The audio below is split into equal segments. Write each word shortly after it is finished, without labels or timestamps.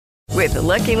With the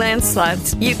Lucky Land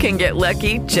Slots, you can get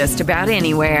lucky just about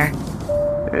anywhere.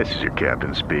 This is your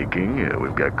captain speaking.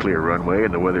 We've got clear runway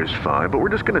and the weather's fine, but we're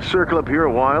just going to circle up here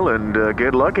a while and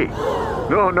get lucky.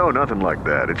 No, nothing like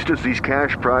that. It's just these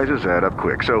cash prizes add up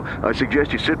quick. So I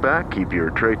suggest you sit back, keep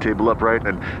your tray table upright,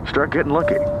 and start getting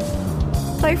lucky.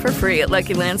 Play for free at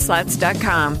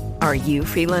LuckyLandSlots.com. Are you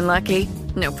feeling lucky?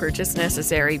 No purchase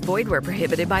necessary. Void where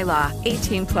prohibited by law.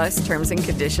 18 plus terms and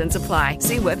conditions apply.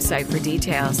 See website for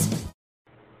details.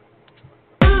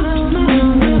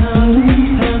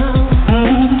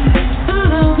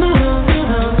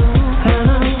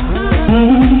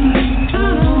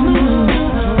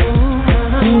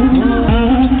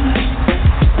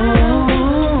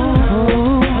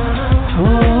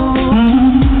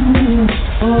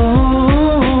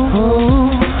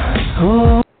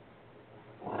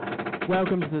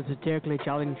 Welcome to the Satirically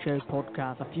Challenged Show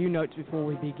podcast. A few notes before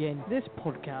we begin. This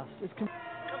podcast is...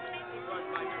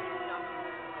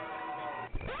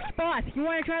 Boss, you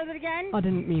want to try that again? I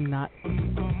didn't mean that.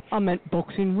 I meant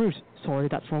Boxing Root. Sorry,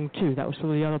 that's wrong too. That was for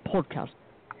the other podcast.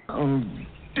 Oh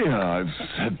dear, I've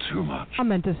said too much. I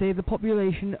meant to say the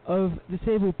population of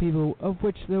disabled people, of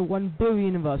which there are 1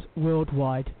 billion of us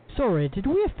worldwide. Sorry, did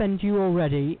we offend you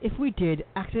already? If we did,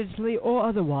 accidentally or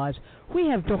otherwise, we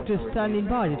have doctors standing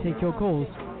by to take your calls.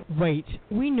 Wait,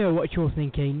 we know what you're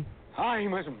thinking.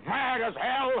 I'm as mad as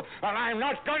hell, and I'm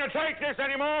not going to take this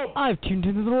anymore! I've tuned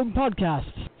into the wrong podcast.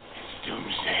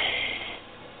 Doomsday.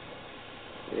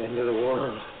 The end of the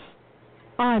world.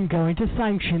 I'm going to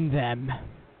sanction them.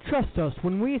 Trust us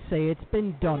when we say it's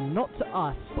been done, not to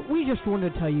us. But we just want to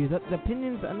tell you that the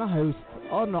opinions and the hosts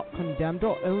are not condemned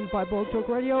or owned by Blog Talk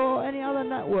Radio or any other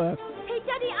network. Hey,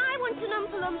 Daddy, I want an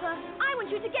Oompa Loompa. I want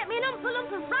you to get me an Oompa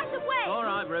Loompa right away. All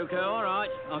right, Ruko, all right.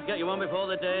 I'll get you one before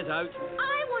the day's out.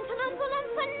 I want an Oompa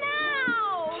Loompa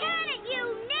now. Turn it, you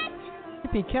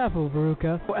nit. Be careful,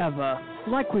 Veruca. However,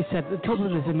 like we said at the top of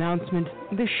this announcement,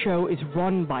 this show is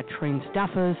run by trained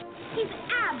staffers. He's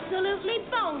absolutely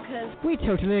bonkers. We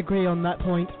totally agree on that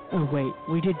point. Oh wait,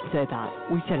 we did say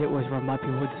that. We said it was run by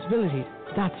people with disabilities.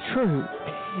 That's true.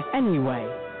 Anyway,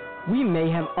 we may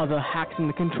have other hacks in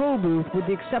the control booth with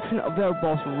the exception of their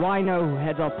boss Rhino, who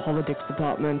heads our politics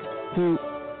department, who...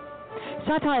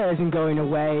 Satire isn't going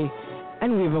away,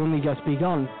 and we've only just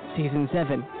begun. Season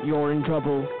 7, you're in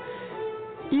trouble.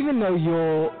 Even though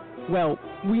you're... Well,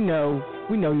 we know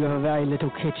you have a very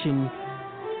little kitchen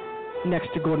next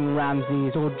to Gordon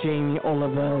Ramsay's or Jamie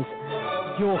Oliver's.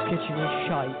 Your kitchen is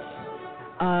shite.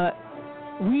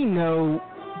 We know...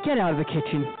 Get out of the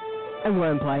kitchen, and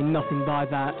we're implying nothing by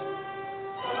that.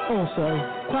 Also,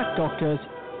 quack doctors,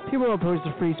 people opposed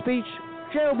to free speech,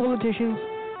 jail politicians,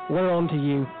 we're on to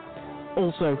you.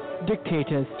 Also,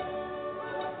 dictators.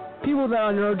 People that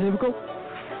are neurotypical.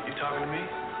 You talking to me?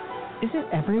 Is it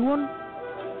everyone?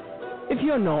 If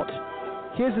you're not,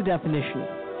 here's the definition,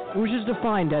 which is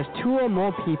defined as 2 or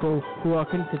more people who are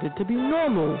considered to be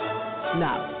normal.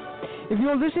 Now, if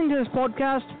you're listening to this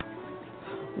podcast,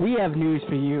 we have news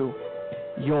for you.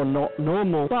 You're not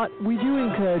normal, but we do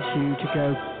encourage you to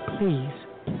go,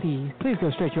 please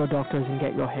go straight to your doctors and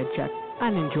get your head checked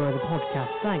and enjoy the podcast.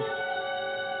 Thanks.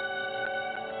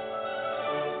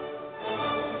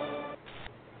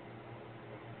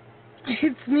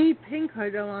 It's me,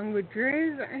 Pinkhood, along with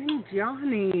Driz and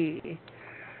Johnny.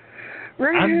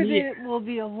 It will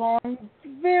be along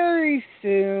very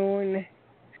soon.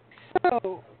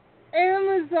 So,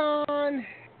 Amazon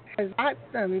has got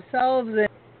themselves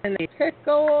in a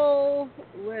pickle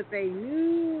with a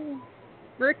new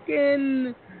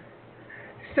frickin'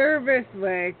 service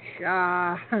which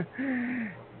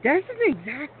doesn't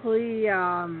exactly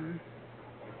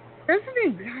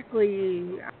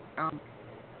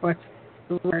what's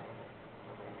the word?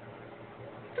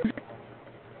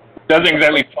 Doesn't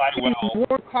exactly fly well.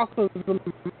 War cockles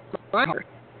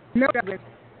no,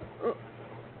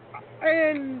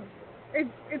 and it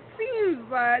seems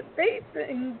that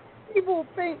people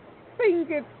think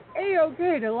it's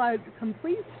A-okay to let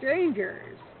complete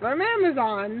strangers from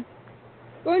Amazon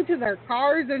go into their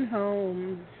cars and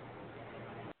homes.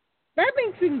 That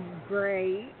makes things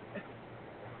great.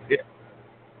 Yeah.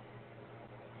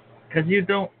 Because you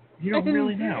don't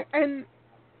really know. And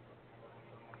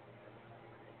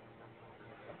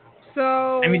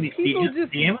so I mean,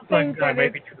 the Amazon guy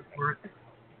might be trustworthy.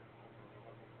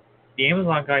 The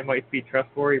Amazon guy might be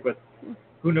trustworthy, but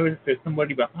who knows if there's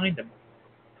somebody behind him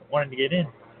wanting to get in.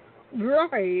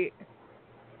 Right.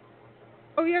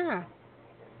 Oh, yeah.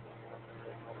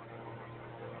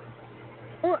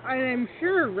 Well, and I'm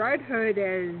sure Red Hood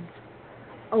is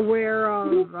aware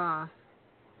of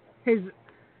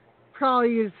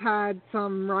probably has had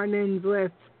some run-ins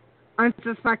with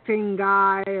unsuspecting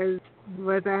guys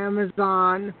with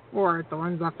Amazon, or the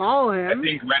ones that follow him. I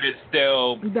think Reddit's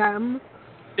still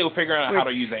figuring out how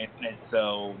to use the internet,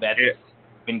 so that's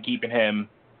been keeping him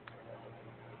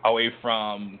away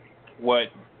from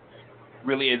what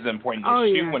really is an important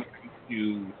issue when it comes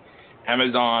to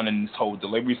Amazon and this whole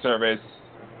delivery service.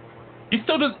 He's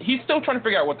still trying to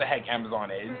figure out what the heck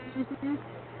Amazon is. Mm-hmm.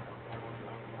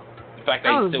 The fact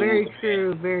that he's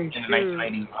still very in true. the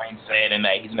 1990s mindset and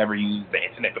that he's never used the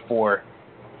internet before.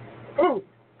 Oh,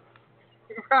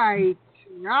 right.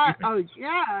 Oh,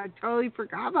 yeah, I totally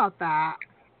forgot about that.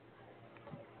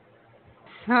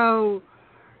 So,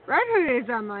 Red Hood is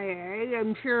MIA.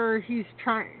 I'm sure he's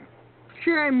trying.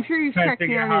 I'm sure he's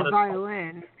checking on his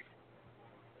violin.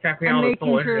 Checking out the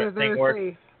whole internet thing works.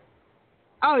 Safe.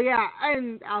 Oh yeah,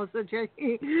 and also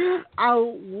checking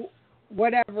out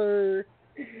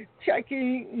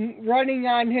running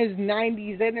on his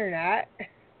 90s internet,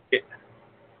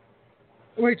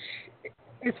 which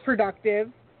is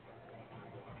productive.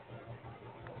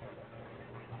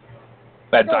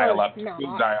 That dial-up.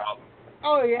 Dial-up.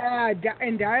 Oh yeah,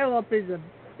 and dial-up is a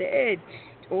bitch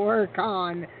to work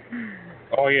on.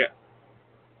 Oh yeah.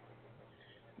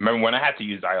 Remember when I had to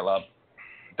use dial-up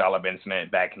internet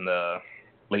back in the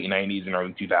late 90s and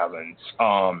early 2000s?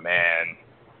 Oh man,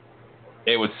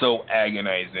 it was so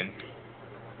agonizing.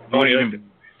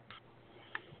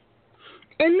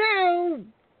 And now,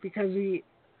 because we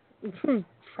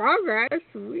progress,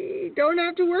 we don't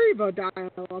have to worry about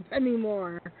dial-up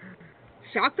anymore.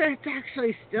 Shocked that it's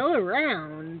actually still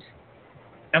around.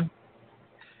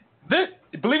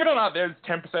 Believe it or not, there's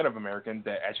 10% of Americans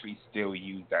that actually still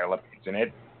use dial-up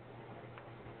internet.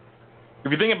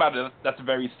 If you think about it, that's a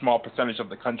very small percentage of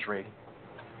the country.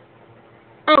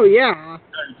 Oh, yeah.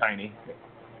 Very tiny.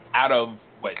 Out of,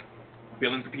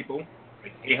 billions of people?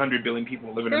 800 billion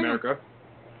people live in America?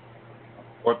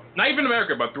 Or, not even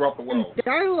America, but throughout the world.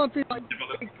 Dial-up is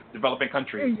developing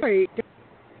countries. Right.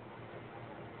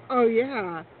 Oh,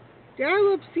 yeah.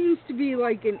 Dial-up seems to be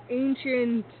like an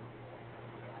ancient...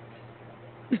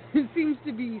 It seems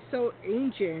to be so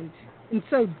ancient and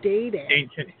so dated.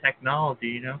 Ancient technology,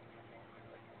 you know?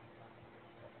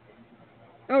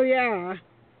 Oh, yeah.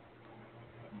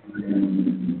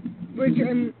 Which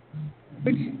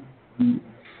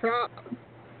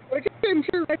I'm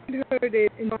sure Red Hood is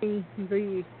enjoying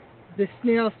the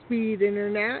snail speed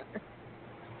internet.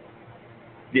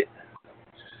 Yeah.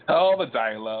 Oh, the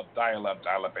dial-up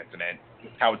internet.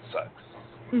 How it sucks.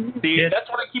 Mm-hmm. See, that's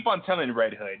what I keep on telling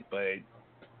Red Hood, but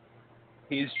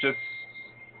he's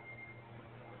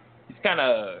kind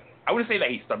of, I wouldn't say that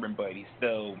he's stubborn, but he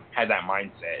still has that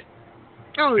mindset.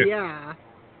 Oh, yeah.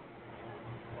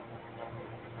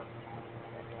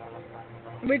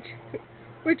 Which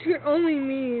could only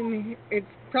mean it's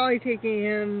probably taking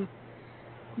him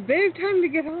a bit of time to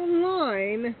get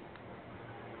online,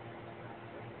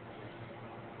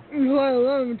 let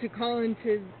alone to call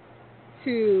into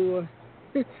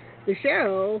the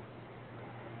show,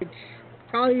 which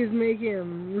probably is making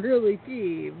him really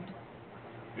peeved.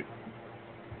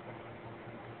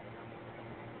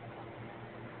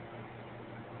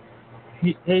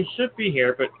 He should be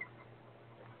here, but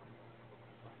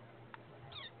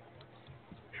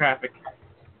traffic.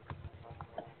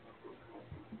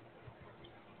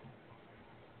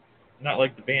 Not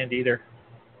like the band either.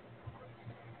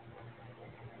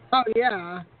 Oh,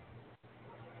 yeah.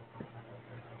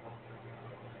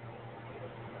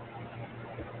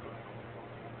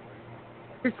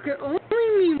 This could only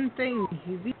mean things.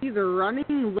 He's either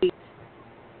running late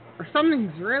or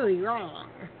something's really wrong.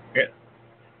 Yeah.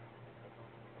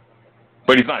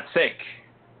 But he's not sick.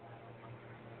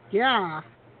 Yeah.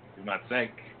 He's not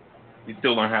sick. He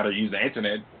still learned how to use the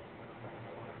internet.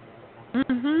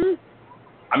 Mm-hmm.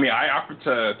 I mean, I offered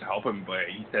to help him, but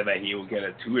he said that he will get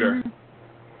a tutor. Mm-hmm.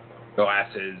 Go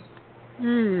ask his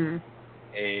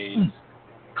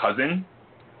cousin,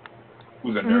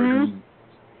 who's a nerd, who's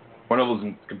one of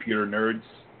those computer nerds.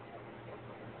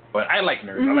 But I like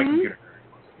nerds. I like computer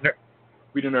nerds.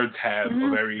 We the nerds have a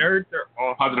very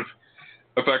positive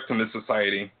effect on this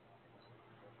society.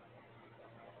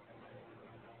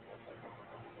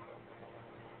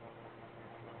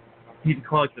 You can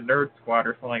call it the Nerd Squad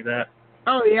or something like that.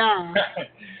 Oh, yeah.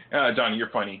 Johnny, you're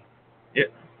funny. Yeah.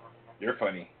 You're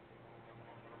funny.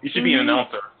 You should be an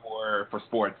announcer for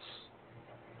sports.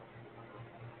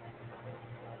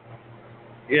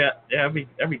 Yeah,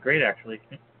 that'd be great, actually.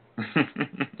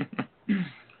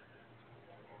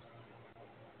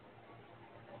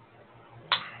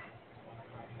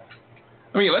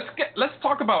 I mean, let's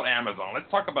talk about Amazon. Let's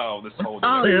talk about this whole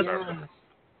delivery service.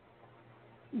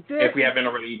 If we haven't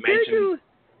already mentioned.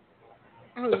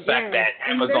 the fact that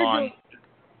Amazon.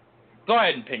 Go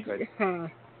ahead and pink it. Yeah.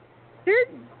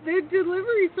 Their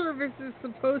delivery service is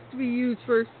supposed to be used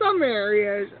for some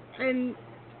areas, and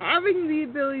having the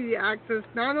ability to access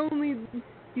not only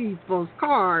people's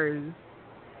cars,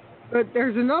 but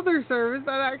there's another service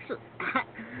that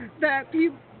actually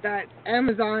that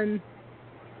Amazon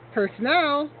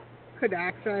personnel could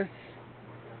access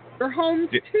their homes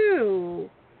too.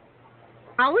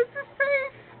 How is this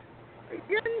safe?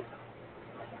 Again?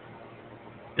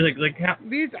 Like how?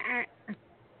 Because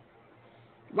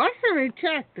last time I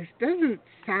checked, this doesn't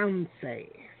sound safe.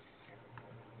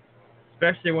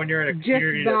 Especially when you're in a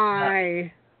community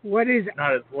that's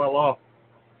not as well off.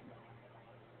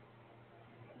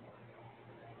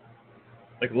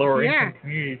 Like lower income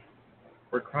communities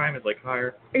where crime is like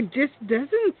higher. It just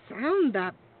doesn't sound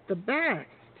that the best.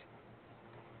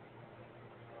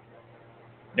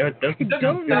 No, it doesn't. I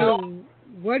don't know.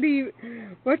 What do you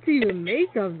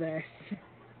make of this?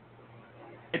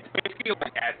 It's basically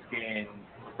like asking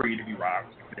for you to be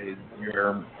robbed because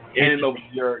you're handing over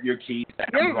your keys to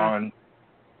Amazon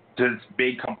to this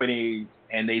big company,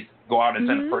 and they go out and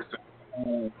send a person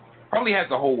who probably has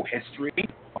a whole history,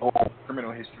 a whole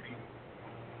criminal history,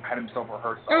 had himself or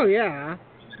herself. Oh yeah. And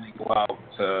then they go out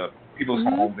to people's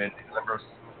homes and deliver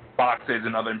boxes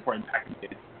and other important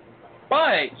packages.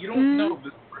 But you don't know if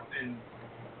this person's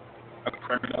a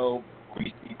criminal,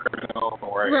 greasy criminal,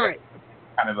 or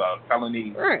kind of a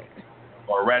felony or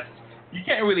arrest. You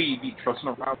can't really be trusting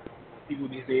around people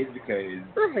these days because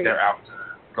they're out to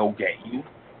go get you.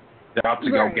 They're out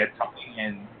to go get something,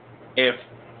 and if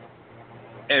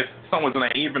someone's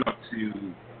naive enough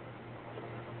to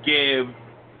give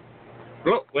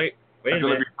wait a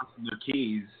delivery person their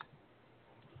keys.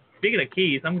 Speaking of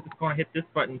keys, I'm just going to hit this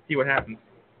button and see what happens.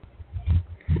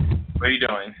 What are you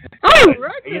doing? Oh,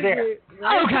 Are you there?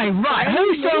 Okay, right.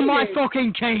 Who stole my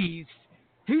fucking keys?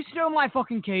 Who stole my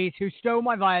fucking keys? Who stole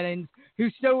my violins? Who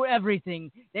stole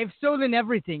everything? They've stolen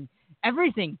everything.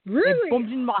 Everything. Really? They've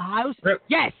bumped in my house.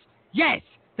 Yes. Yes.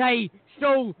 They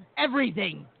stole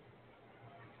everything.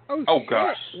 Oh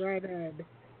gosh. Redhead.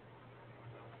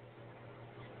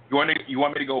 You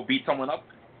want me to go beat someone up?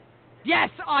 Yes,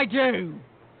 I do.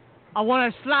 I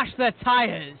want to slash their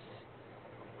tires.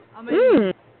 I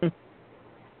mean,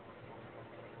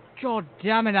 God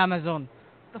damn it, Amazon.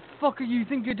 The fuck are you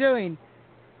think you're doing?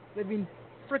 They've been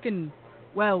frickin',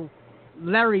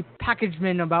 Larry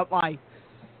Packageman about my...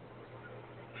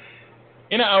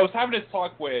 You know, I was having this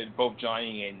talk with both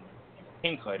Johnny and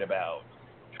Pinkhood about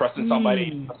trusting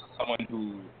somebody, someone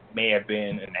who may have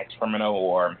been an ex-criminal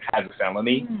or has a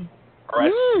felony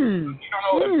arrest. You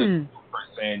don't know if this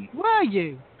person... Were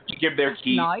you? You give their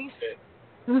keys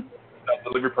to the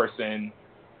delivery person,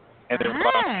 and they're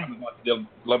about to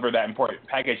deliver that important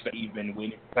package that you've been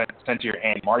waiting to send to your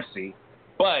Aunt Marcy.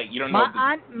 But you don't know...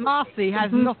 My Aunt Marcy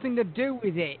has nothing to do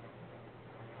with it.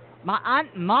 My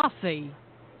Aunt Marcy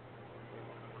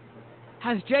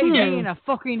has JD in a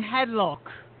fucking headlock.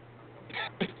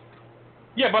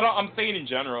 Yeah, but I'm saying in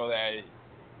general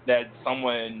that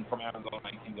someone from Amazon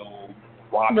can go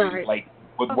rob you, like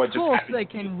what just happened. Of course they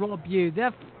can rob you.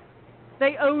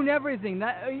 They own everything.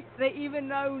 They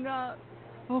even own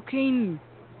fucking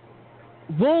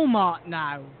Walmart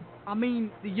now. I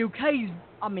mean, the UK's...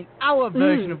 I mean, our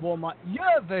version of Walmart.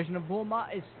 Your version of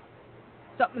Walmart is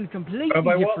something completely owned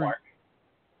by different. Walmart.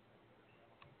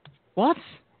 What?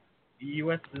 The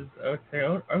U.S. is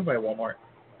owned by Walmart.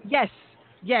 Yes.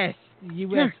 The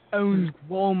U.S. owns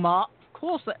Walmart. Of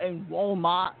course they own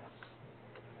Walmart.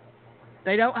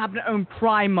 They don't happen to own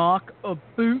Primark or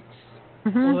Boots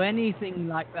or anything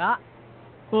like that.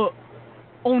 But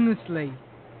honestly,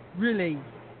 really,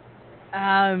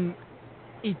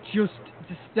 it just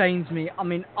disdains me. I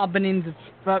mean, I've been in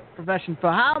the profession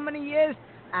for how many years?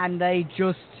 And they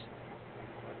just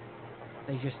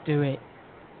do it.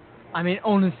 I mean,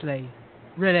 honestly,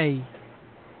 really.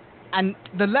 And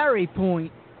the Larry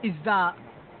point is that,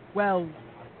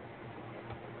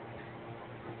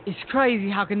 it's crazy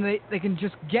how can they can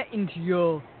just get into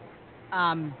your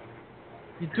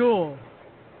door.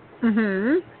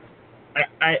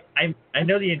 I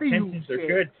know the intentions are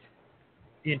good.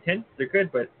 The intentions are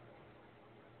good, but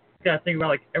you gotta think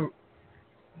about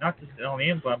not just on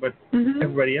Amazon, but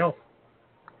everybody else.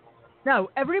 No,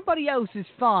 everybody else is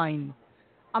fine.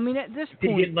 I mean, at this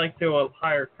point, you get to a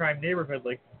higher crime neighborhood,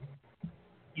 they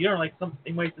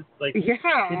might just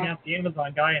kidnap the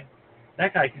Amazon guy, and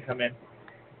that guy can come in.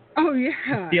 Oh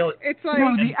yeah, steal, it's like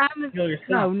steal your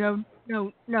stuff. No.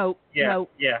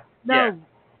 Yeah.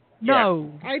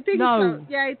 No. I think so.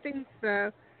 Yeah, I think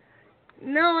so.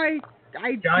 No,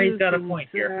 I Johnny's got a point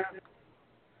here.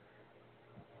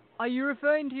 Are you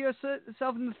referring to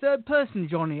yourself in the third person,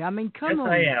 Johnny? I mean, come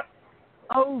on. Yes, I am.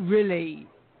 Oh, really?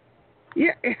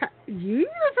 Yeah, you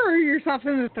refer to yourself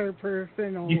in the third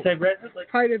person. You said Red Hood?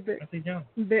 Quite a bit.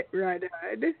 Bit Red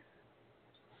Hood.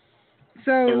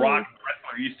 So, The Rock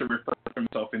wrestler used to refer to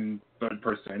himself in third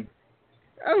person.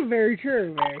 Oh, very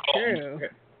true, very true.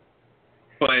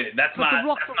 But that's not the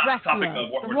Rock's the topic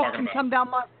of what the we're Rock talking can about. come down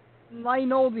my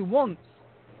lane all he wants.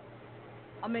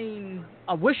 I mean,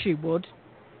 I wish he would.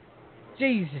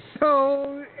 Jesus.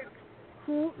 So it's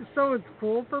cool. So it's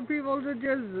cool for people to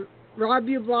just rob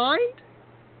you blind?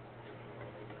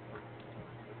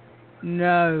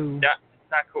 No. Yeah,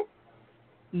 not cool.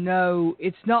 No,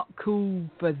 it's not cool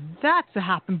for that to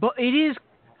happen, but it is.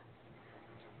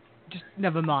 Just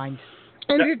never mind.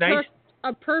 And to trust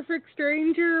a perfect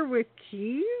stranger with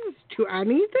keys to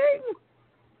anything?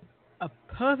 A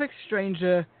perfect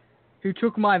stranger who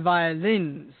took my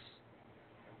violins.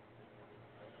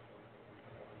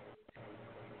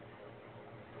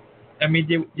 I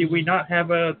mean, did we not have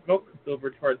a smoke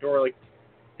delivered to our door like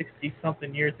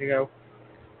 60-something years ago?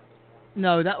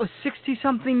 No, that was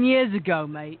 60-something years ago,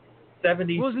 mate.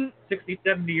 70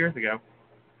 years ago.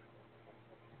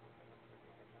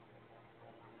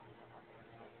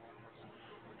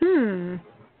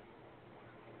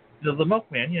 The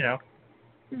milkman, you know.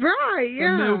 Right,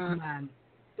 yeah.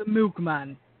 The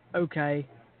milkman. Okay.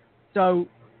 So,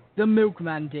 the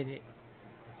milkman did it.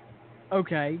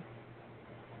 Okay.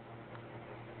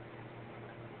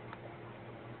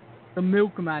 The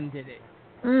milkman did it.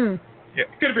 Yeah,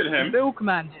 could have been him. The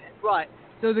milkman did it. Right.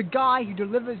 So the guy who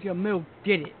delivers your milk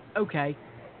did it. Okay.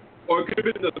 Or it could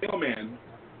have been the mailman.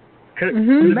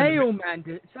 The mailman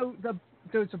did it. So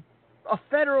there's a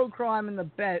federal crime in the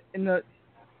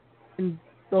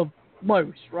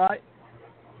most, right?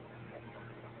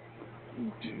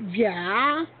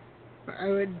 Yeah. I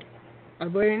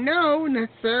wouldn't know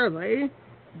necessarily.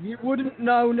 You wouldn't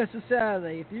know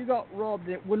necessarily. If you got robbed,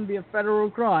 it wouldn't be a federal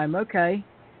crime. Okay.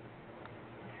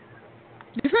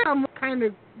 Depends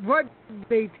on what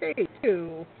they take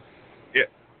too. Yeah.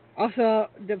 Also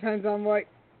depends on what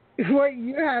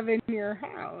you have in your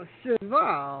house as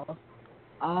well.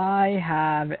 I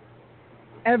have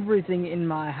everything in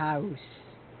my house.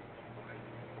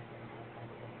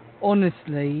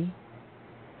 Honestly,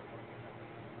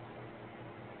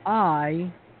 I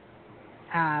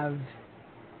have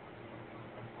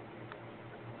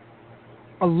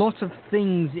a lot of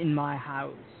things in my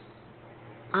house.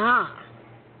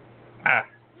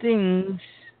 Things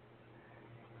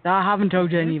that I haven't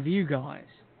told any of you guys.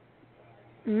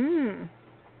 You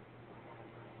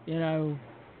know,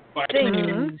 things.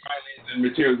 Violins and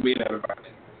materials made out of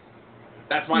violins.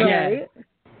 That's my name.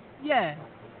 Yeah.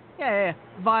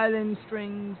 Violin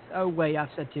strings. Oh wait, I've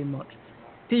said too much.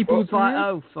 People's like,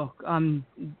 oh fuck, I'm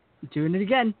doing it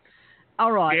again.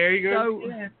 All right. There you go.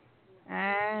 So,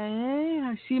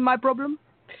 I see my problem.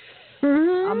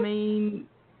 I mean,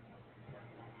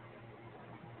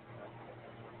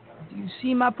 do you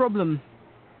see my problem?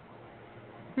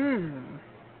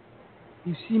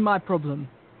 You see my problem,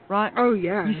 right? Oh,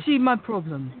 yeah. You see my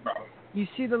problem. You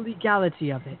see the legality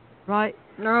of it, right?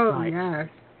 Oh, right.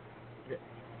 yes.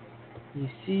 You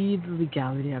see the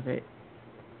legality of it.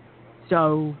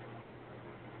 So,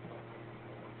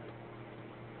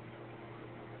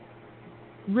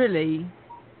 really,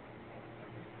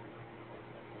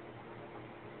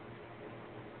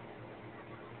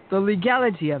 the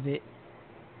legality of it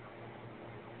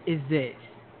is this.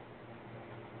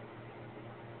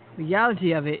 The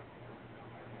reality of it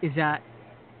is that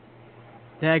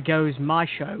there goes my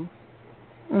show.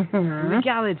 The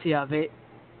legality of it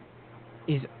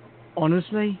is,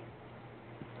 honestly,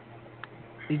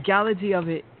 the legality of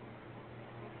it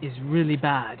is really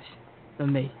bad for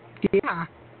me. Yeah.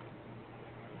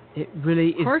 It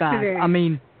really is bad. I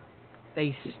mean,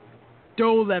 they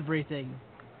stole everything.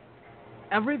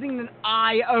 Everything that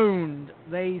I owned,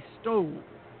 they stole.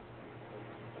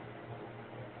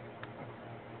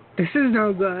 This is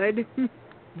no good.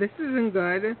 This isn't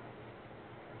good.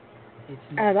 It's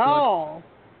not at good. all.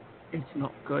 It's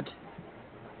not good.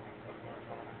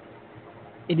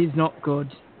 It is not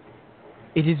good.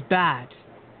 It is bad.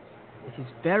 It is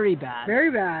very bad. Very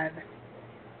bad.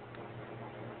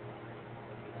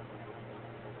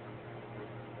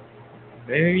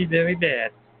 Very, very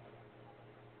bad.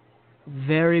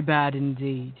 Very bad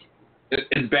indeed.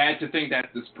 It's bad to think that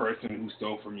this person who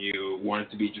stole from you wanted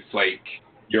to be just like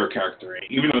your character,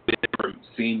 even though they've never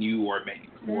seen you or met you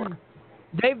before.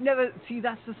 They've never, see,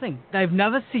 that's the thing. They've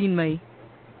never seen me.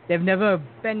 They've never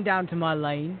been down to my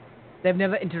lane. They've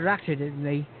never interacted with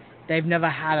me. They've never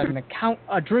had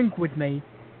a drink with me.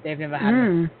 They've never had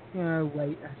it. Oh,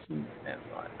 wait.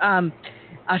 I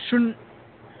shouldn't...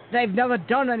 They've never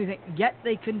done anything, yet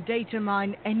they can data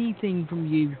mine anything from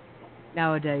you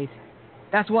nowadays.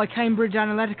 That's why Cambridge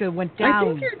Analytica went down. I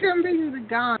think you're jumping the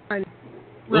gun,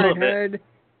 Red Hood.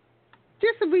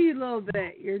 Just a wee little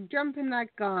bit. You're jumping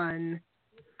that gun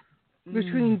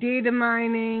between data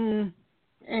mining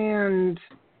and...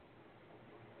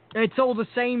 It's all the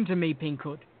same to me, Pink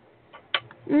Hood.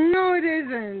 No, it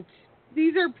isn't.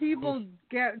 These are people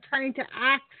trying to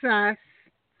access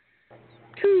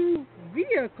to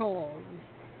vehicles.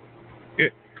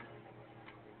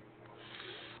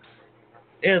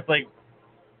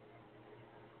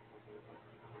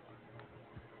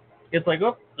 It's like,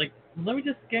 oh, like, let me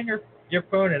just scan your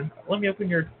phone and let me open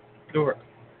your door.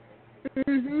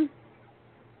 Mm-hmm.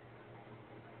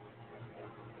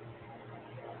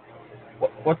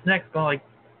 What's next? Gonna, like,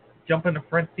 jump in the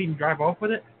front seat and drive off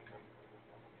with it?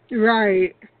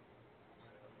 Right.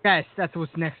 Yes, that's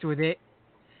what's next with it.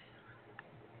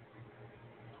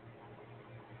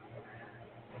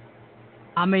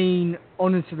 I mean,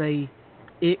 honestly,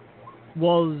 it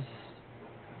was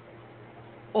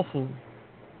awful.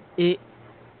 It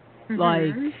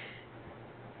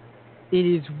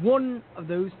is one of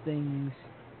those things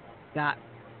that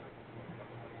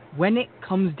when it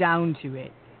comes down to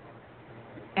it,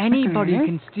 anybody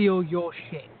can steal your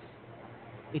shit.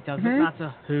 It doesn't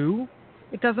matter who.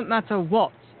 It doesn't matter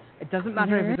what. It doesn't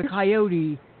matter if it's a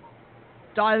coyote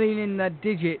dialing in the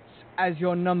digits as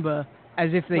your number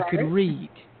as if they could read.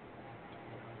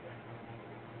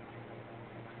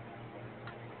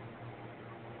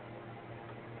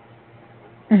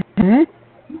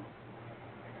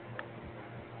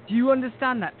 Do you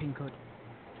understand that, Pink Hood?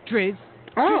 Driz,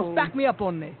 back me up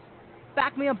on this.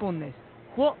 Back me up on this.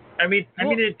 What? I mean,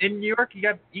 in New York,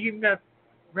 you even got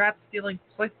rats stealing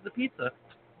slices of pizza.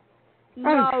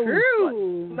 No,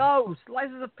 true. No,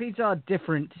 slices of pizza are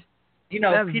different. You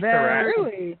know, They're pizza very... rat.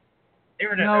 Really?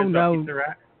 No. Pizza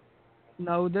rat.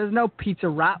 No, there's no pizza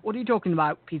rat. What are you talking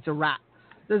about, pizza rat?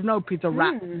 There's no pizza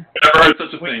rat. Never heard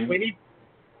such a thing.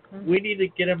 We need to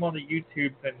get him on the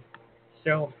YouTube and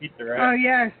show him pizza rat. Oh,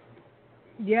 yes.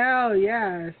 Yeah,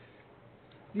 yes.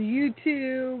 The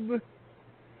YouTube,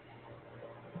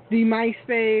 the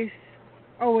MySpace.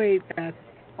 Oh, wait, that's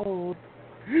old.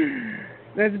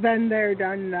 That's been there,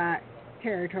 done that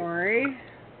territory.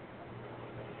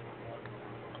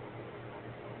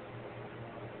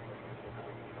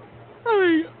 I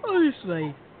mean,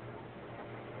 honestly.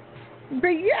 But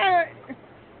yeah,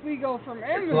 we go from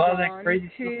Amazon a lot of that crazy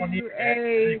to stuff on the internet,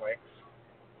 anyway.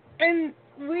 And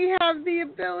we have the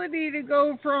ability to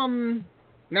go from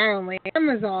not only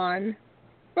Amazon,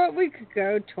 but we could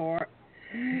go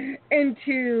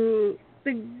into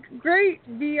the great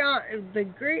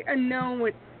unknown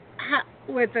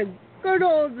with a good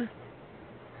old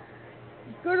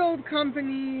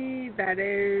company that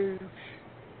is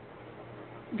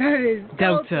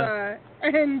Delta.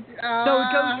 And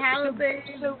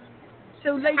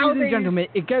so ladies and gentlemen,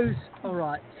 it goes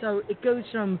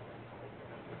from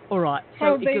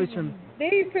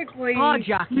basically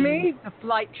carjacking to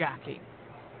flight jacking.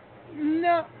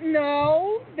 No,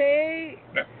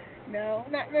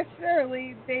 not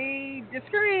necessarily. They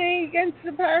discriminate against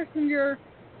the passenger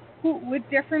with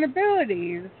different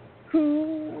abilities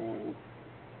who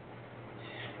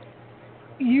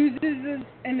uses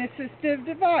an assistive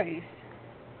device.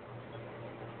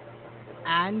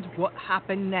 And what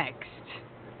happened next?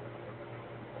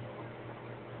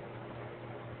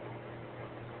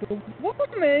 The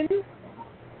woman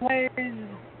was in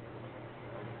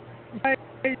a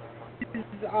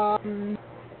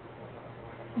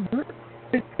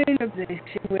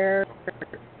position where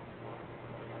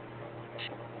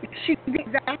she could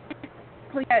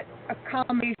exactly get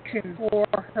accommodation for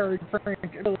her different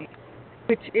abilities,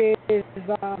 which is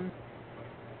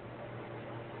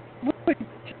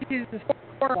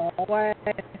horrible when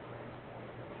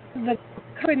the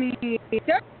company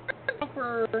does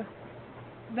offer.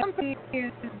 The company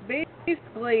is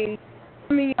basically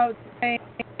coming out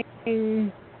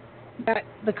saying that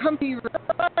the company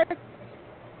reflects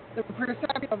the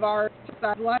perception of our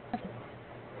left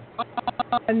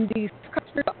on these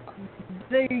customers.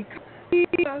 The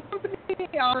company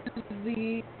offers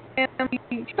the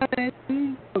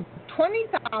animation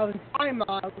 20,000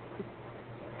 miles.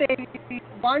 They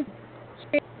want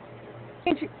to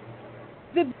change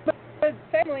the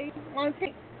family wants to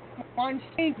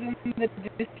change the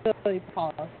disability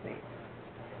policy.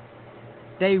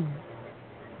 They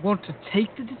want to take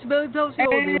the disability policy,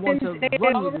 or they want to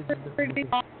run with the disability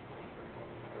policy?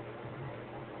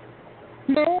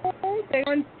 No, they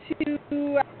want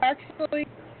to actually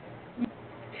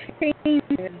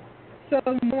changes so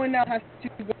no one else has to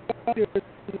go through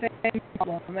the same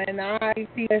problem. And I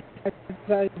see this as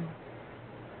there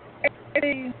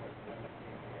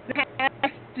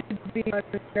has to be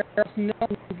there's no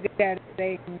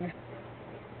getting.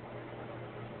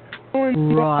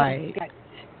 Right.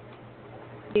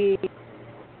 Is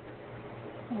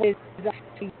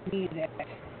actually needed.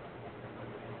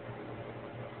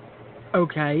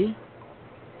 Okay.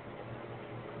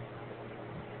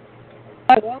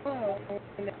 Is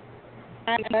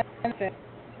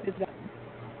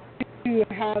to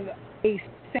have a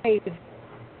safe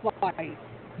flight.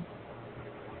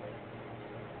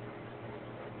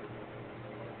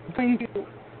 Going to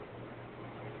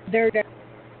their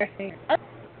destination.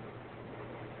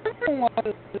 Everyone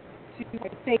wants to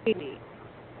safety,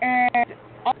 and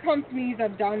all companies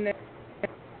have done it.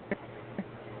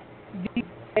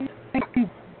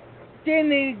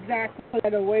 Didn't exactly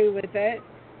get away with it,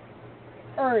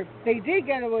 or they did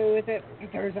get away with it,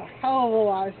 but there's a hell of a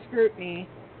lot of scrutiny.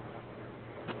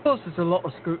 Of course, there's a lot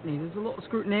of scrutiny. There's a lot of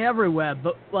scrutiny everywhere,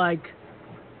 but, like,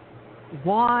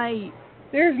 why?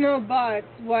 There's no buts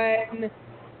when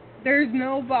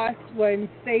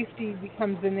safety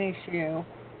becomes an issue.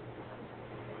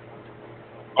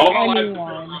 All our lives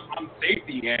depend on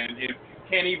safety, and if you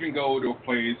can't even go to a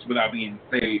place without being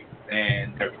safe,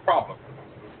 then there's a problem.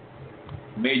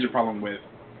 Major problem with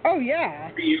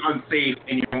being unsafe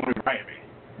in your own environment.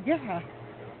 Yeah.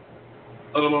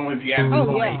 Let alone if you have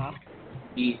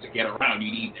need to get around,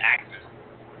 you need access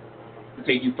to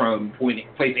take you from place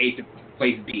A to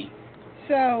place B.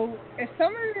 So if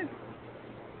someone is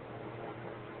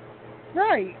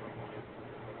right,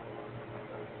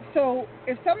 so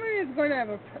if someone is going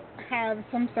to have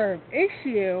some sort of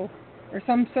issue or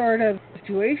some sort of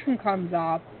situation comes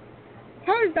up,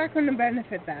 how is that going to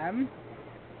benefit them?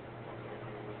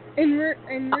 In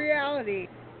reality,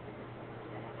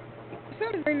 if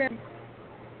someone's going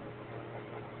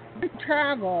to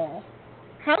travel,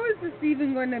 how is this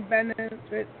even going to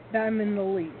benefit them in the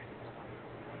least?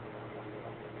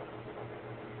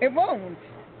 It won't.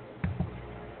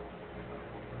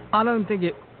 I don't think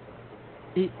it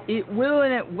will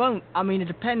and it won't. I mean, it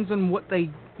depends on what they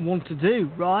want to do,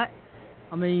 right?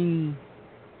 I mean,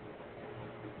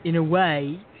 in a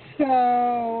way. So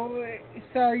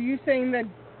are you saying that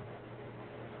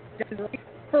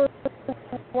for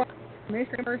a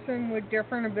person with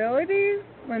different abilities,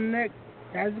 when it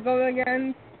does go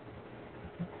against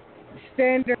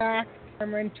standard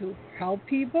requirement to help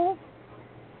people,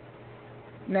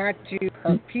 not to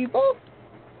hurt people?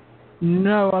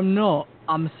 No, I'm not.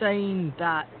 I'm saying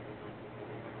that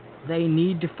they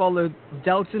need to follow,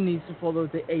 Delta needs to follow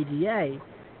the ADA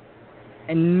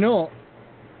and not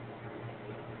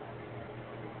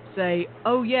say,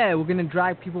 oh yeah, we're going to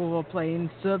drag people over a plane,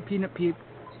 serve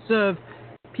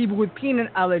people with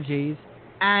peanut allergies,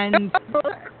 and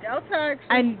Delta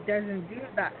actually doesn't do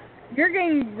that. You're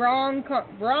getting wrong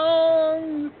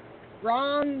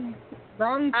flight.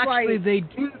 Actually, they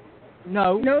do.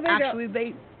 No, actually,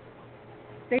 they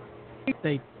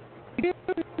do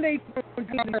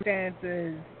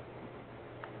circumstances.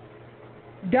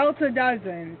 Delta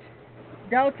doesn't.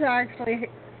 Delta actually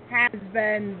has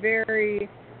been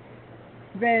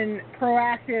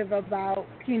proactive about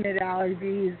peanut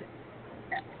allergies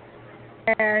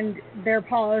and their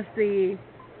policy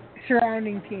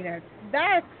surrounding peanuts.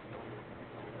 That's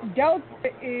Delta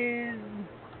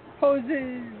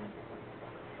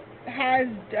has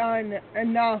done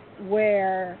enough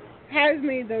where has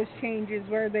made those changes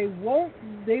where they will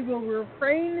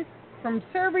refrain from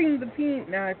serving the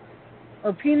peanuts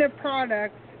or peanut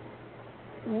products.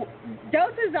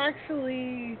 Delta's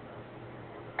actually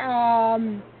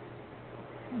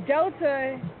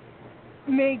Delta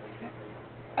makes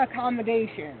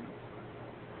accommodations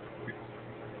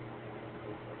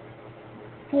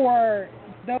for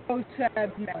those who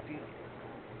have allergies.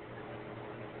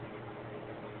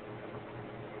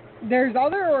 There's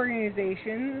other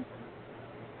organizations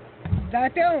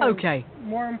that don't. Okay.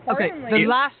 More importantly. Okay. The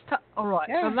last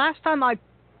time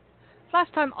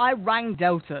I rang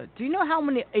Delta, do you know how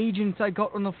many agents I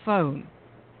got on the phone?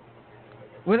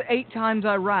 With 8 times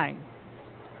I rang.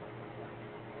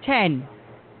 10.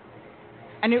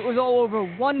 And it was all over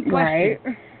one question. Right.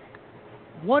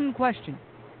 One question,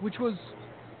 which was,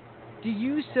 do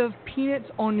you serve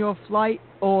peanuts on your flight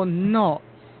or not?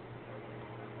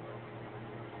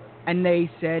 And they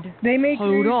said,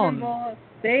 hold on.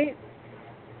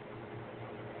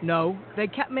 No, they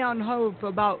kept me on hold for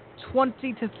about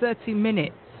 20 to 30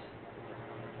 minutes.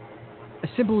 A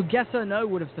simple yes or no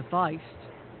would have sufficed.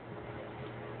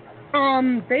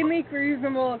 They make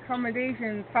reasonable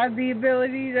accommodations, have the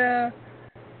ability to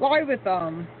fly with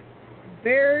them.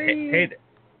 The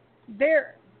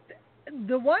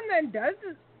one that does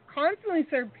constantly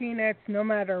serve peanuts no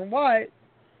matter what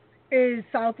is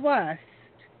Southwest.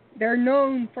 They're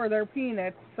known for their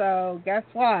peanuts, so guess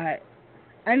what?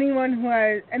 Anyone who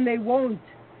has, and they won't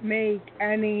make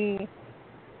any,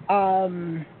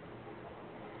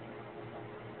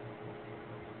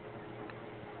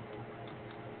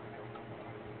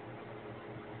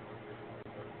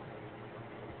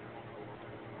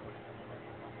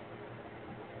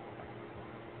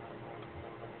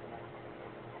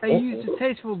 They use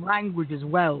distasteful language as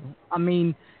well. I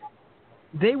mean,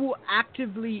 they will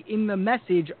actively, in the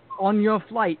message on your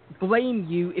flight, blame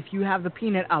you if you have the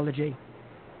peanut allergy.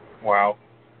 Wow.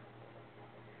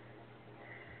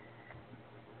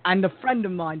 And a friend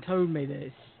of mine told me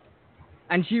this.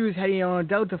 And she was heading on a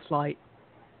Delta flight.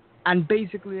 And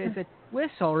basically they said,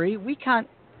 we're sorry, we can't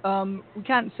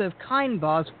serve Kind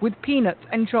bars with peanuts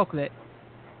and chocolate.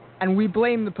 And we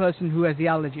blame the person who has the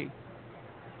allergy.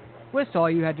 We're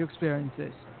sorry you had to experience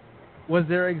this. Was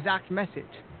their exact message.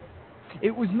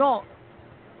 It was not,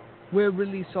 we're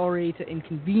really sorry to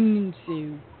inconvenience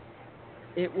you.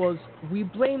 It was, we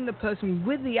blame the person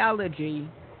with the allergy.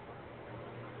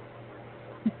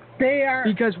 They are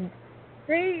because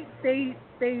they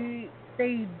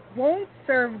won't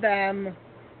serve them.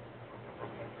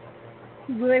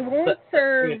 They won't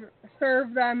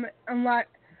serve them unless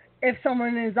if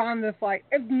someone is on the flight.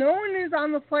 If no one is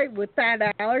on the flight with that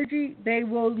allergy, they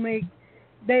won't make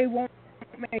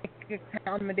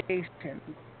accommodations.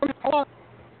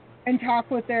 And talk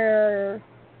with their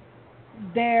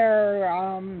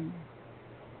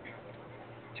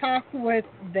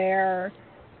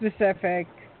specific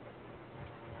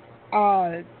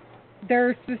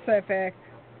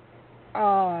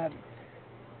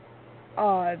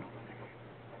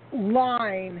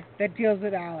line that deals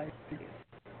with allergies.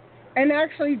 And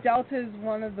actually, Delta is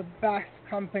one of the best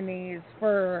companies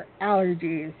for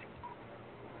allergies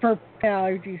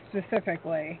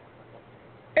specifically.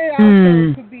 It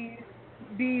also could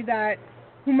be that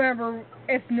whomever,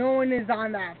 if no one is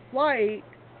on that flight,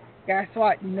 guess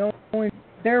what?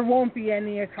 There won't be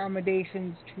any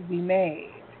accommodations to be made.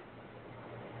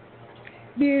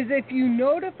 Because if you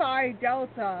notify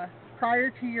Delta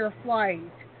prior to your flight,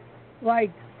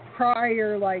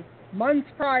 months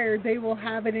prior, they will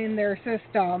have it in their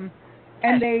system,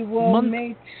 and they will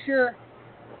make sure.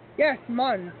 Yes,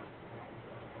 months.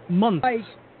 Months. Like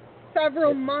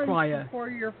several months prior. Before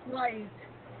your flight,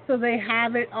 so they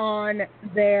have it on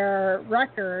their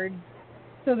record.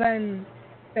 So then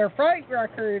their flight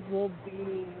record will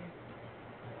be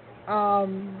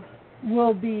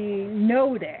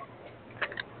noted.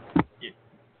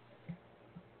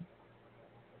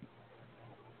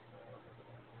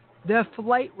 Their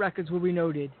flight records will be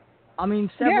noted. I mean,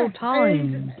 several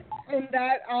times. And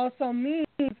that also means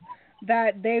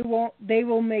that they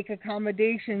will make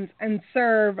accommodations and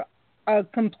serve a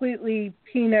completely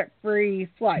peanut-free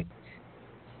flight,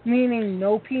 meaning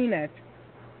no peanuts.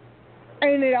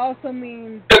 And it also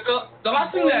means the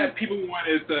last thing that people want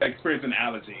is to experience an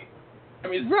allergy. I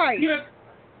mean, right.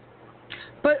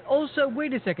 But also,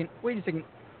 wait a second.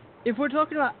 If we're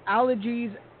talking about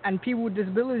allergies and people with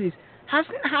disabilities,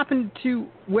 hasn't it happened to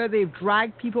where they've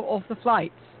dragged people off the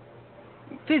flights?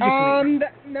 Physically?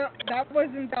 No, that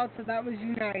wasn't Delta. That was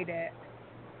United.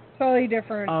 Totally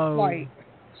different flight.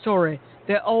 Sorry.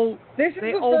 They all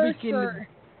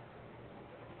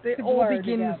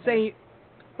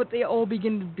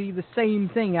begin to be the same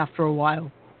thing after a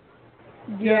while.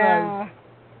 Yeah.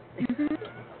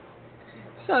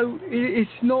 So it's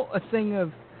not a thing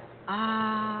of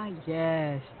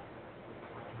yes.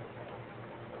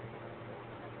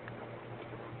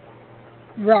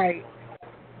 Right.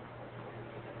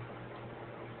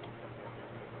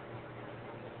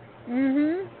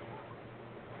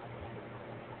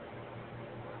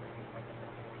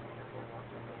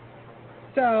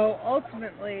 So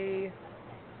ultimately,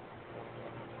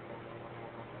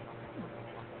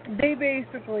 they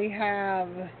basically have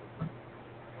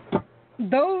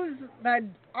those that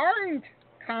aren't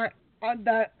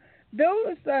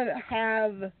those that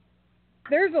have.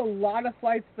 There's a lot of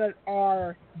flights that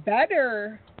are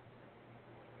better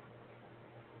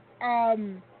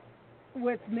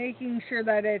with making sure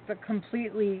that it's a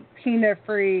completely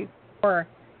peanut-free or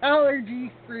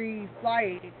allergy-free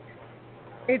flight.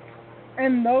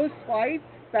 And those flights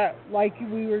that, like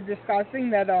we were discussing,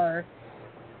 that are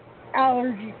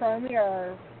allergy-friendly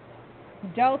are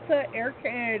Delta, Air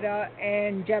Canada,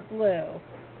 and JetBlue.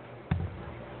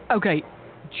 Okay,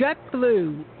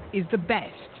 JetBlue is the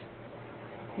best.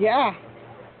 Yeah.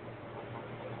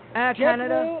 Air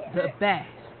Canada, the best.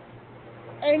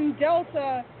 And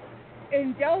Delta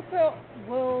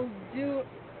will do.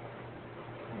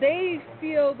 They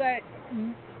feel that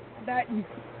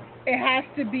it has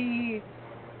to be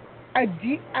a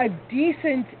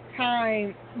decent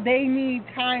time. They need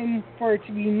time for it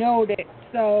to be noted.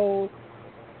 So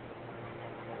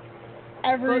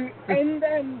and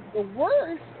then the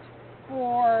worst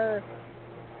for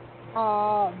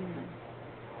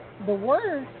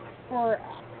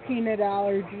peanut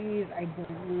allergies, I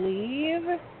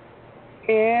believe,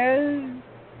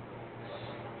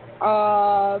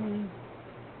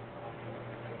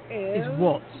 is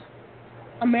what?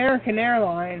 American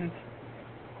Airlines.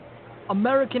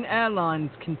 American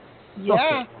Airlines can suck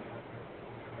Yeah. it.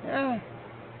 Yeah.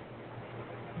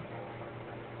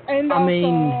 And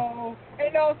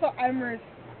also Emirates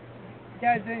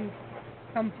doesn't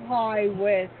comply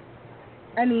with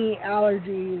any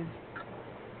allergies.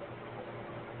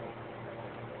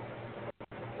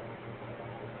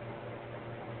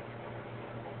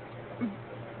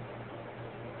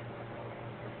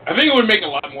 I think it would make a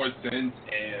lot more sense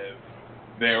if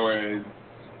there was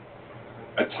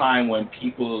a time when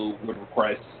people would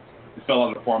request to fill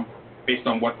out a form based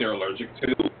on what they're allergic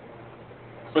to.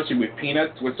 Especially with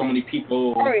peanuts, with so many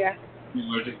people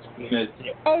allergic to peanuts.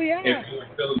 Oh, yeah. If you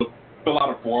would fill out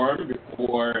a form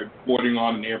before boarding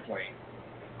on an airplane.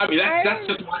 I mean, that's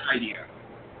just my idea.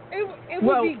 It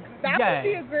would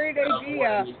be a great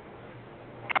idea.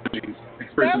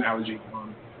 Experiencing allergies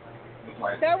on the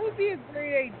flight. That would be a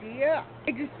great idea.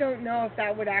 I just don't know if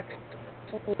that would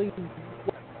actually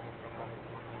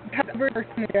have every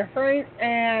person different,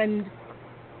 and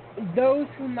those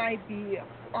who might be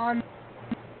on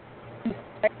the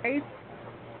site,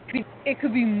 it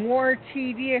could be more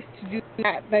tedious to do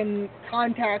that than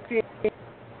contacting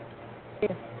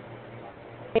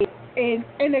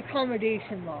an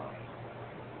accommodation line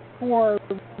for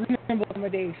reasonable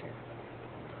accommodations.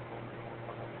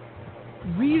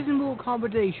 Reasonable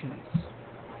accommodations.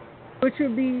 Which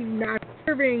would be not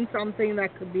serving something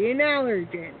that could be an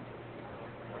allergen.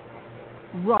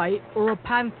 Right, or a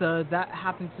panther that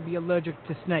happens to be allergic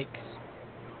to snakes.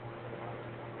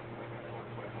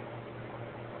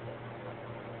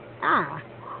 I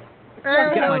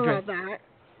don't know about that.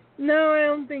 No, I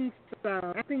don't think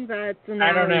so. I think that's an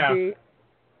allergy. I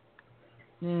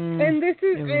don't know. And this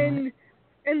is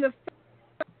and the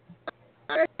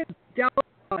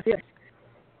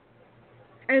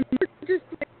and we're just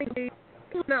waiting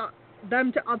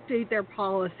them to update their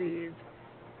policies.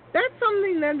 That's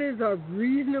something that is a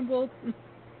reasonable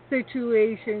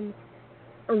situation,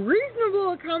 a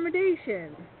reasonable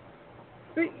accommodation.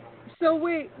 But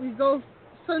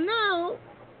so now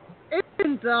it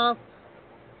ends up,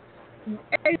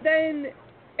 and then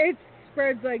it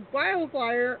spreads like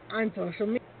wildfire on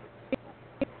social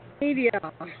media.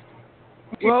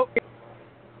 Well,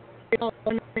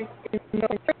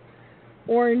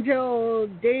 or until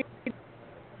data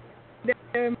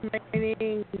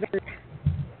mining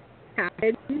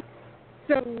happens.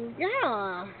 So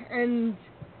yeah, and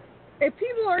if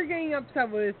people are getting upset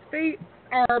with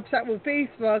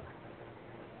Facebook,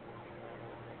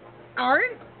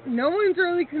 no one's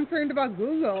really concerned about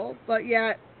Google, but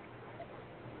yet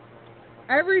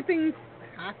everything's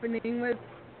happening with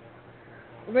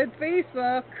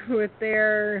Facebook, with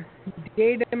their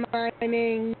data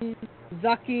mining,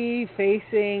 Zucky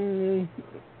facing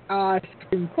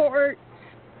Supreme Court.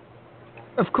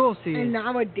 Of course he is.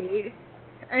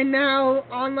 And now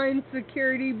online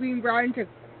security being brought into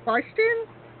question.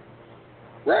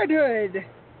 Red Hood.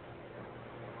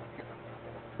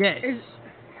 Yes.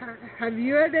 Have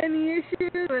you had any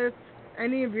issues with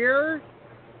any of your?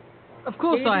 Of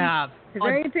course I have. Is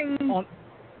there anything?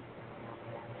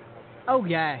 Oh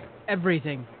yeah,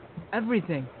 everything. I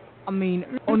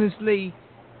mean, honestly,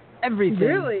 everything.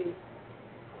 Really?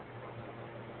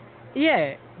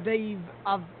 Yeah,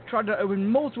 I've tried to open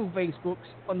multiple Facebooks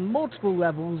on multiple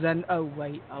levels, and I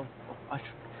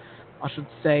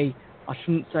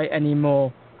shouldn't say any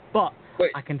more, but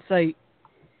wait, I can say.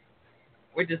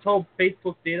 Wait, this whole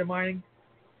Facebook data mining,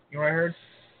 you know what I heard?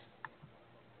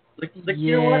 Like yeah.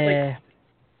 You know what?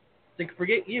 Like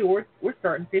forget you, we're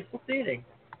starting Facebook dating.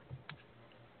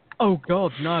 Oh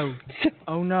God, no!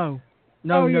 Oh no!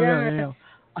 No!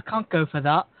 I can't go for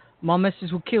that. My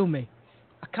missus will kill me.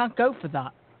 I can't go for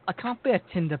that. I can't be a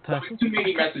Tinder person. Too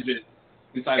many messages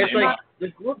inside it's the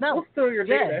inbox. We'll steal your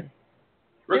data.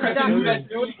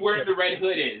 Exactly. Where the Red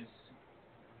Hood is.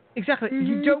 Exactly. Mm-hmm.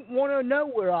 You don't want to know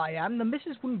where I am. The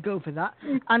missus wouldn't go for that.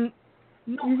 And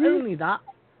not only that,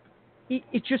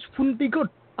 it just wouldn't be good.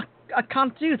 I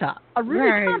can't do that. I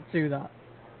really can't do that.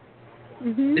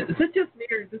 Mm-hmm. Is it just me,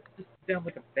 or does this just sound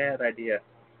like a bad idea?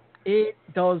 It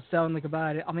does sound like a bad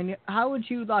idea. I mean, how would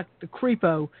you like the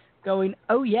creepo going,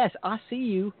 oh, yes, I see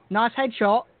you. Nice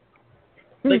headshot.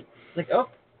 Like,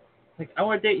 I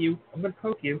want to date you. I'm going to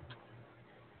poke you.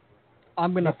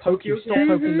 I'm going to poke you. Stop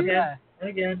poking the bear. And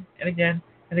again, and again,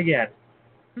 and again.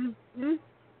 Mm-hmm.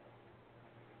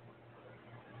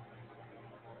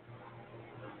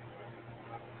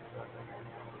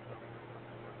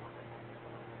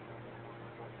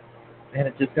 And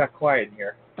it just got quiet in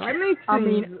here. That makes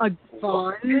fun.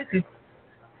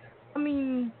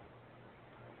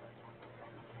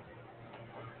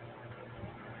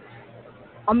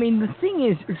 I mean, the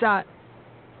thing is that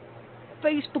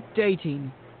Facebook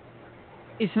dating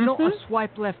is not a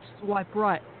swipe left, swipe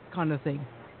right kind of thing.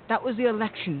 That was the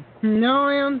election. No,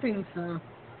 I don't think so.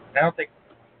 I don't think.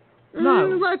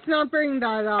 No. Let's not bring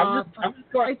that up. I'm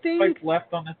just going to swipe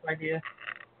left on this idea.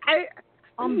 I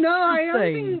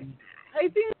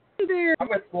think they're. I'm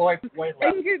going to swipe right left.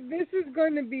 I think this is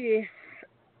going to be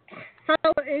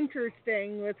how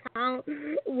interesting with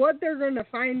what they're going to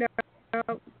find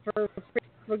out for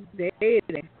Facebook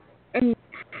dating and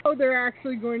how they're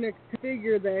actually going to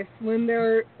configure this when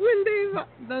they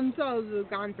themselves have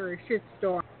gone through a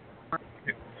shitstorm.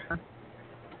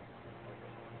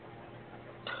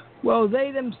 Well,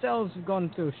 they themselves have gone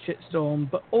through a shitstorm,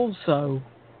 but also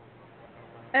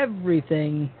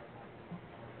everything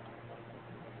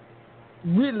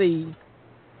really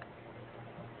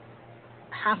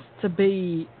has to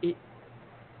be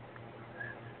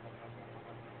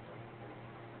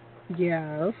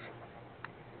Yes.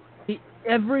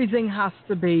 Everything has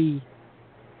to be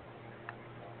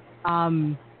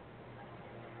configured.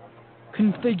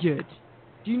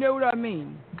 Do you know what I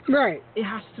mean? Right. It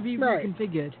has to be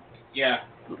reconfigured. Yeah.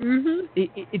 Mhm.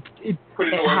 It Put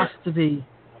it in it order. has to be.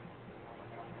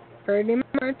 Pretty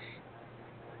much.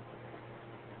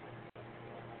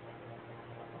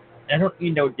 I don't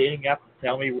need no dating app to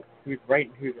tell me who's right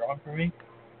and who's wrong for me.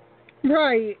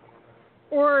 Right.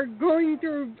 Or going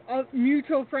through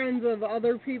mutual friends of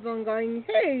other people and going,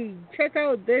 hey, check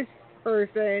out this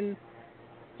person.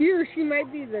 He or she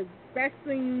might be the best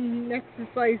thing next to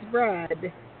sliced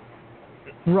bread.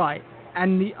 Right.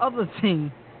 And the other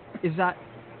thing is that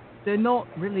they're not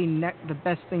really the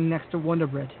best thing next to Wonder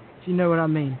Bread, if you know what I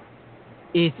mean.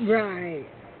 It's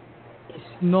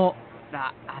not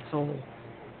that at all.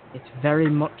 It's very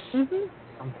much something.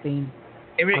 I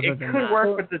mean, other it than could that.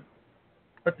 work,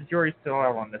 but the jury's still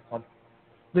out on this one.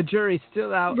 The jury's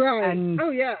still out, and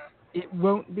it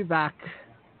won't be back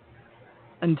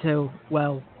until,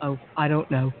 I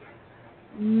don't know,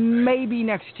 maybe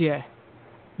next year.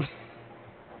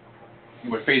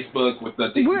 With Facebook, with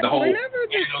the whole.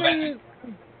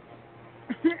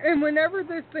 Whenever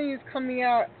this thing is coming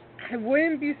out, I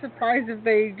wouldn't be surprised if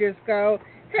they just go,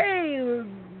 hey,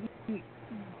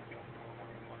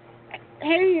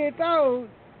 it's out.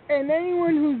 And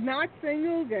anyone who's not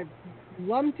single gets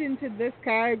lumped into this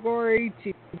category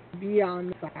to be on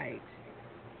the site.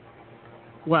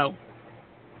 Well,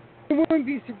 I wouldn't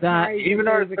be surprised. Even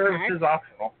our service is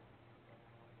optional.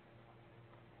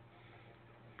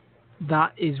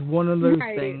 That is one of those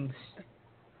things.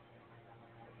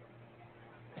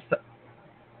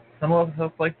 Some of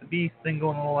us like to be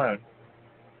single and alone.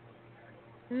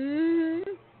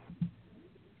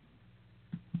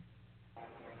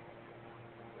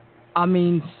 I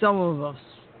mean, some of us.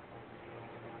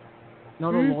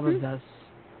 Not a lot of us.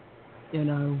 You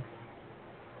know.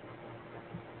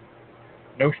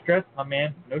 No stress, my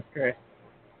man. No stress.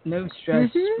 No stress,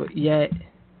 but yet.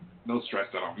 No stress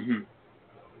at all.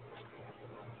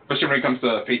 Especially when it comes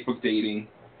to Facebook dating.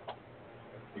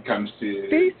 It comes to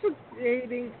Facebook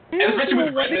dating. And especially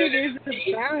with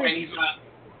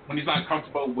when he's not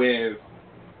comfortable with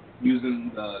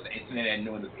using the internet and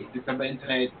knowing the basics of the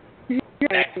internet,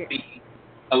 that could be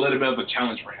a little bit of a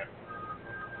challenge for him.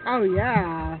 Oh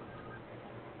yeah.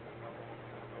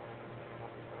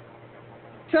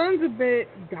 Sounds a bit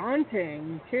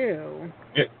daunting too.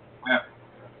 Yeah.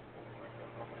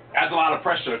 Adds a lot of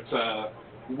pressure to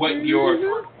what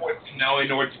you're supposed to know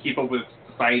in order to keep up with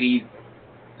society's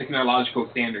technological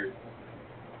standards.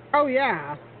 Oh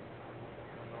yeah.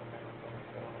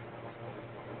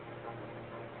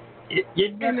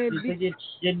 You never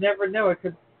know. It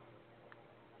could.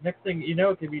 Next thing you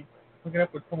know, it could be hooking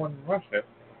up with someone in Russia.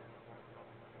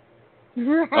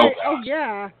 Right. Oh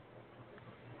yeah.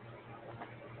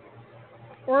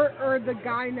 Or the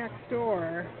guy next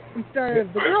door instead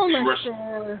of the girl next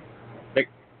door.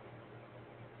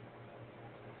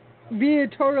 Be a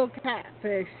total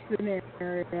catfish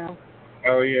scenario.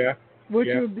 Oh, yeah. Which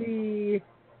would be...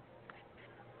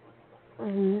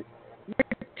 which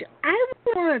I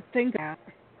don't want to think of.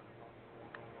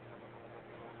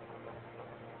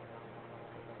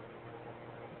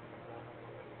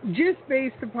 Just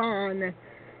based upon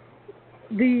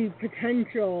the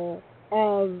potential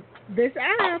of this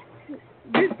app,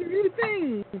 this new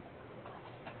thing.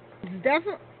 It's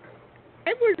definitely...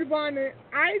 I would want to...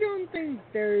 I don't think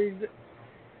there's... Is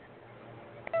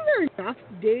there enough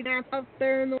dating apps out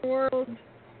there in the world?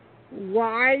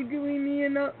 Why do we need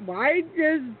another? Why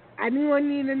does anyone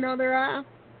need another app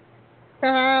to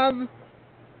have?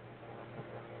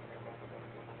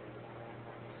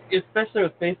 Especially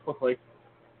with Facebook, like,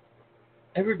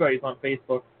 everybody's on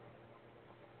Facebook.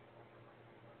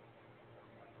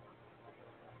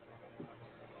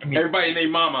 I mean, everybody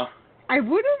named Mama. I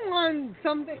wouldn't want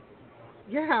something...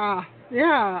 Yeah.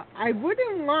 I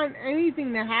wouldn't want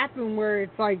anything to happen where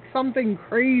it's like something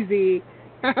crazy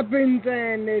happens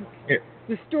and it's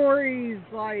the stories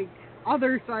like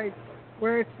other sites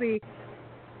where it's the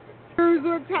here's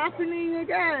what's happening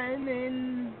again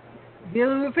and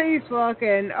dealing with Facebook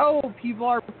and people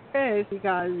are pissed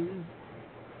because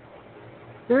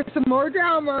there's some more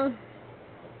drama.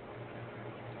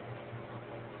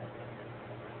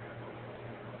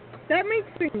 That makes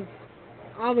things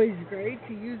always great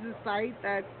to use a site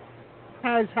that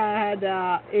has had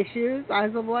issues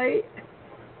as of late.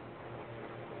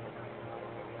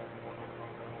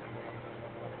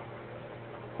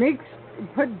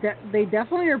 They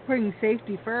definitely are putting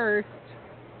safety first.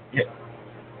 Yeah.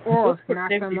 Or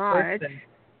not so much.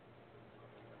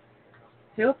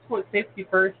 Let's put safety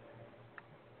first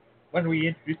when we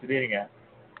introduce the dating app.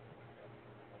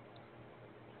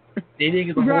 Dating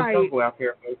is a whole jungle out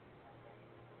there, folks.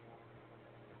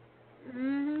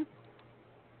 Mm-hmm.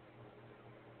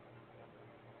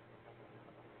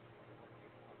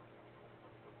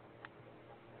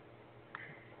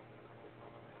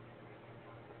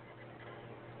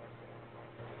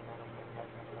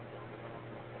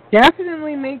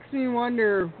 Definitely makes me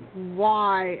wonder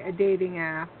why a dating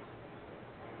app.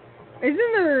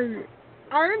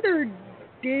 Aren't there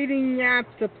dating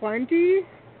apps aplenty?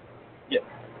 Yeah.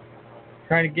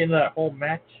 Trying to get into that whole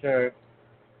match.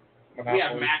 We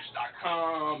have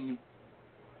Match.com.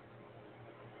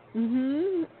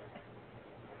 Mhm.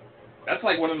 That's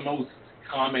like one of the most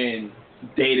common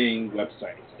dating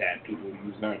websites that people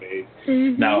use nowadays.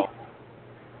 Mm-hmm. Now,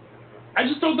 I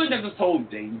just don't think that this whole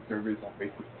dating service on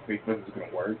Facebook is going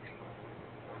to work.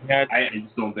 Yeah, I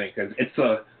just don't think, because it's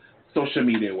a social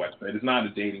media website. It's not a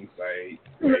dating site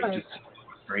where it's just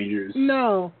strangers.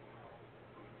 No.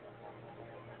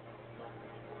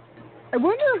 I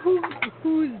wonder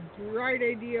whose bright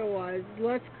idea was,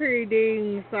 let's create a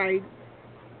dating site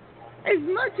as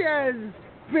much as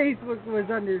Facebook was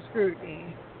under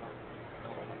scrutiny.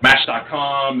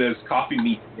 Match.com, there's Coffee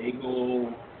Meets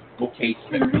Bagel, OK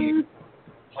Snippy,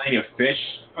 Plenty of Fish.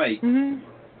 Like, people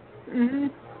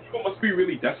must be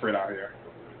really desperate out here.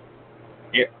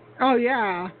 Yeah. Oh,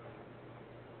 yeah.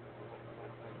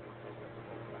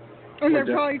 And they're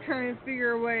probably trying to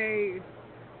figure a way...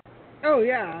 Oh,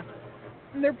 yeah.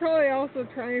 They're probably also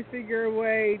trying to figure a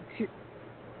way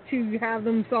to have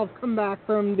themselves come back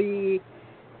from the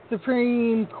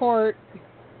Supreme Court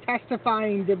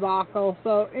testifying debacle.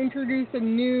 So introduce a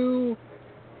new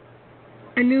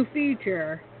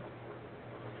feature.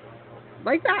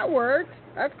 Like that works.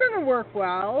 That's going to work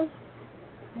well.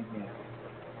 Mm-hmm.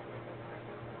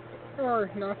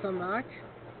 Or not so much.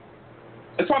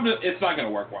 It's not going to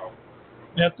work well.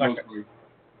 Yeah, it's not gonna.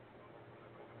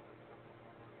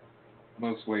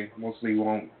 Mostly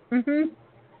won't. Mm-hmm.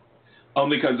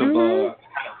 Only because of the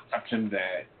kind of reception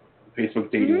that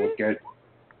Facebook dating will get.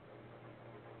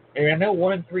 I mean, I know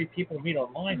 1 in 3 people meet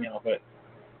online now, but.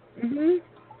 Mhm.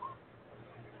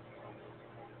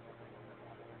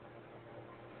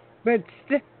 But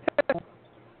still.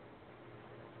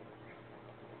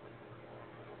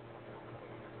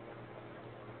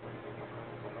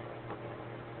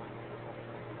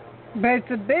 But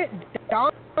it's a bit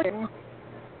daunting.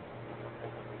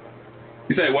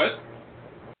 You say what?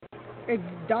 It's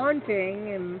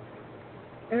daunting,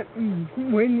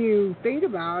 and when you think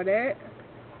about it.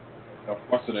 Of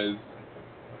course it is.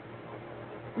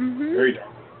 Mhm. Very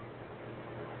daunting.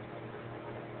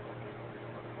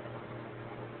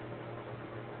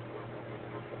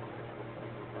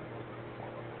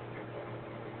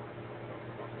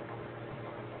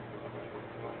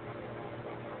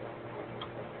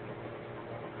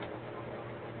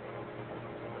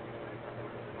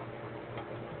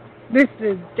 This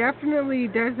definitely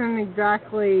doesn't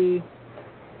exactly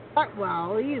work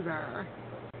well either.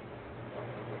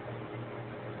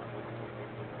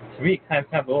 week kind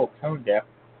of have a little tone deaf.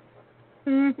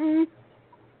 Mm-hmm.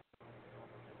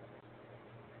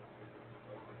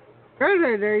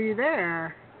 Bernard, are you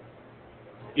there?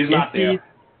 He's not there.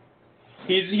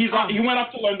 He went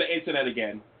up to learn the internet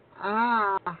again.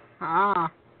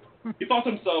 He thought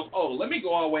to himself, "Oh, let me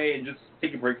go away and just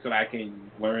take a break so that I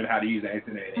can learn how to use the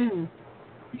internet and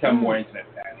become more internet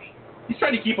savvy." He's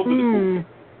trying to keep up with the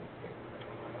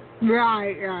cool.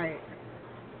 Right.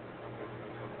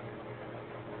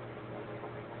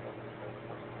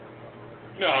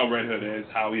 You know how Red Hood is,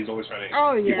 how he's always trying to keep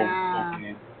up with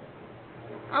the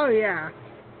Oh, yeah.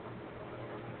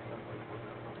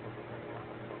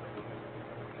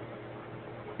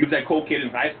 He was that cool kid in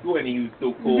high school, and he was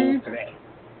still cool today.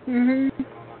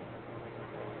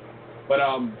 But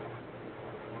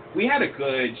we had a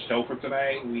good show for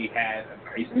today. We had a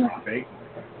nice topic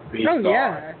based on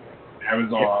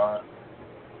Amazon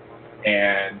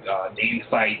and dating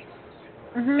sites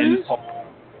and this whole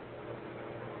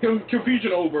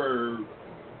confusion over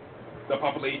the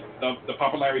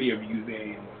popularity of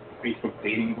using Facebook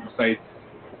dating websites,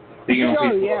 dating on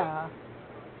Facebook.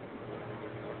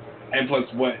 And plus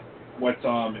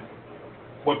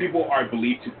what people are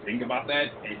believed to think about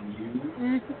that and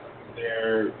use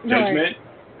their judgment.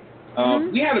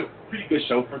 We had a pretty good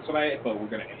show for tonight, but we're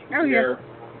going to end it here.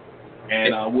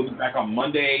 And we'll be back on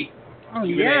Monday,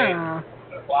 Tuesday,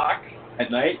 7 o'clock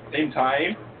at night, same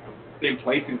time, same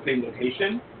place, and same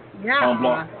location. On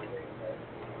Blog.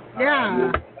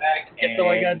 We'll be back. That's all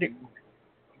I got to do.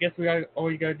 I guess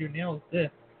all you got to do now is this.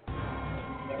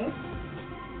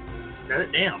 Shut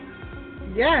it down.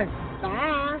 Yes.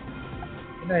 Bye.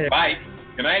 Good night. Bye.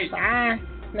 Good night. Bye.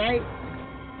 Night.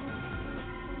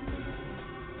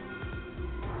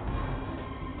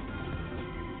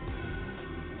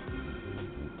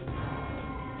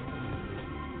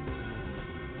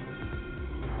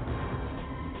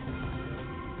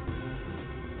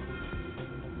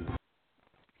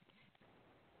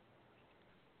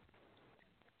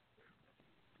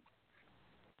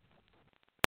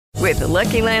 With the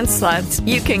Lucky Land Slots,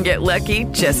 you can get lucky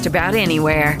just about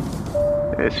anywhere.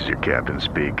 This is your captain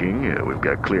speaking. We've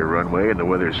got clear runway and the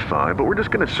weather's fine, but we're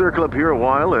just going to circle up here a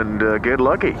while and get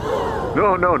lucky.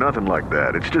 No, nothing like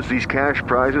that. It's just these cash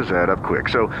prizes add up quick.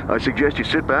 So I suggest you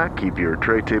sit back, keep your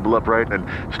tray table upright, and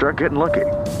start getting lucky.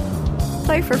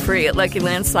 Play for free at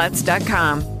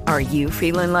LuckyLandSlots.com. Are you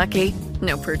feeling lucky?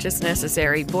 No purchase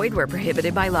necessary. Void where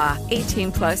prohibited by law.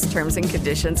 18+ terms and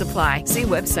conditions apply. See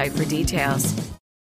website for details.